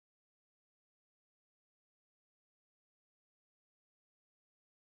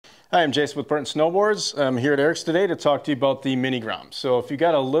Hi, I'm Jason with Burton Snowboards. I'm here at ERIK'S today to talk to you about the Mini Grom. So if you've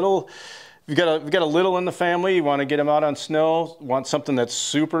got a little in the family, you want to get them out on snow, want something that's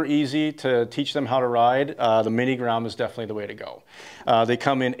super easy to teach them how to ride, the Mini Grom is definitely the way to go. They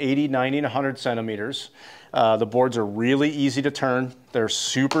come in 80, 90, and 100 centimeters. The boards are really easy to turn. They're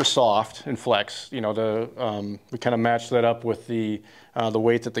super soft and flex. You know, we kind of match that up with the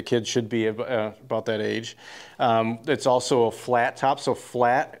weight that the kids should be about that age. It's also a flat top,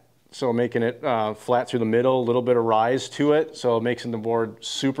 so making it flat through the middle, a little bit of rise to it, so it makes the board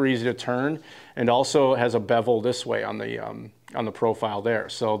super easy to turn, and also has a bevel this way on the profile there,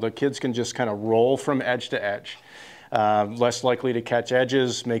 so the kids can just kind of roll from edge to edge. Less likely to catch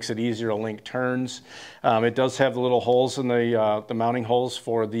edges, makes it easier to link turns. It does have the little holes in the mounting holes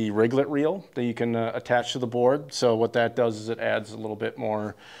for the Riglet reel that you can attach to the board. So what that does is it adds a little bit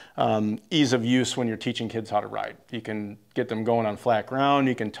more ease of use when you're teaching kids how to ride. You can get them going on flat ground,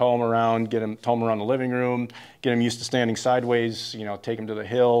 you can tow them around, tow them around the living room, get them used to standing sideways, you know, take them to the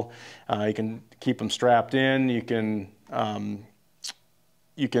hill. You can keep them strapped in, you can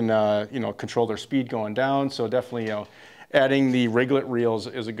you know, control their speed going down. So definitely, you know, adding the Riglet reels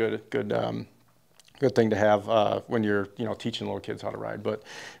is a good thing to have when you're, you know, teaching little kids how to ride. But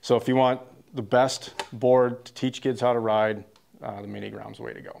so if you want the best board to teach kids how to ride, the Mini Grom's the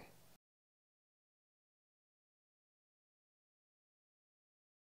way to go.